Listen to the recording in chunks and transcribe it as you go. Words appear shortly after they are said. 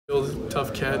It was a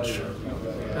tough catch,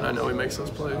 and I know he makes those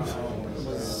plays.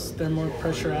 Was there more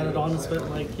pressure added on us, but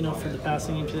for the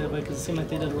passing game today? Because it seemed like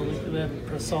they did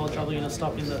a solid job,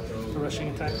 stopping the rushing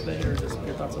attack today. Or just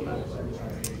your thoughts on that?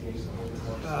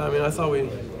 I thought we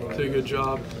did a good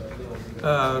job.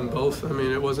 Both.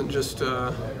 It wasn't just.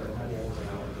 It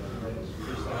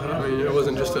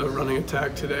wasn't just a running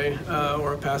attack today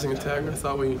or a passing attack. I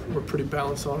thought we were pretty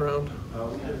balanced all around.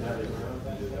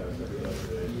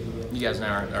 You guys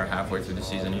now are halfway through the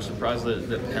season. Are you surprised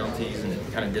that penalties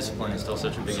and kind of discipline is still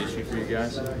such a big issue for you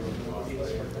guys? I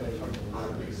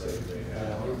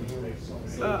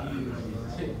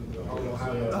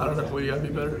don't know. We gotta be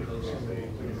better.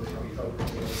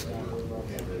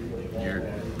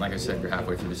 Like I said, you're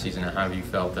halfway through the season. How have you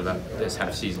felt about this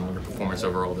half season and your performance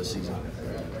overall this season?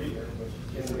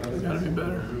 We gotta be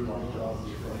better.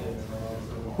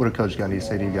 What did Coach Gundy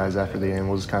say to you guys after the game?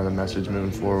 What was kind of the message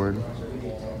moving forward?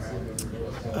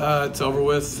 It's over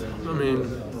with.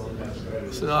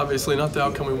 It's obviously not the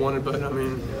outcome we wanted, but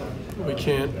we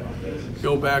can't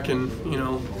go back and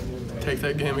take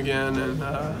that game again and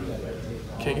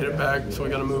can't get it back. So we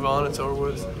got to move on. It's over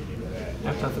with.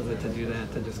 How tough is it to do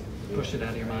that? To just push it out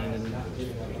of your mind and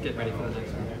get ready for the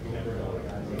next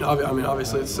one?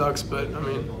 Obviously it sucks, but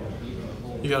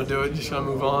you got to do it. You just got to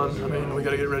move on. We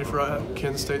got to get ready for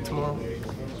Kansas State tomorrow.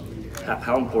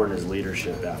 How important is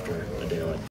leadership after a day like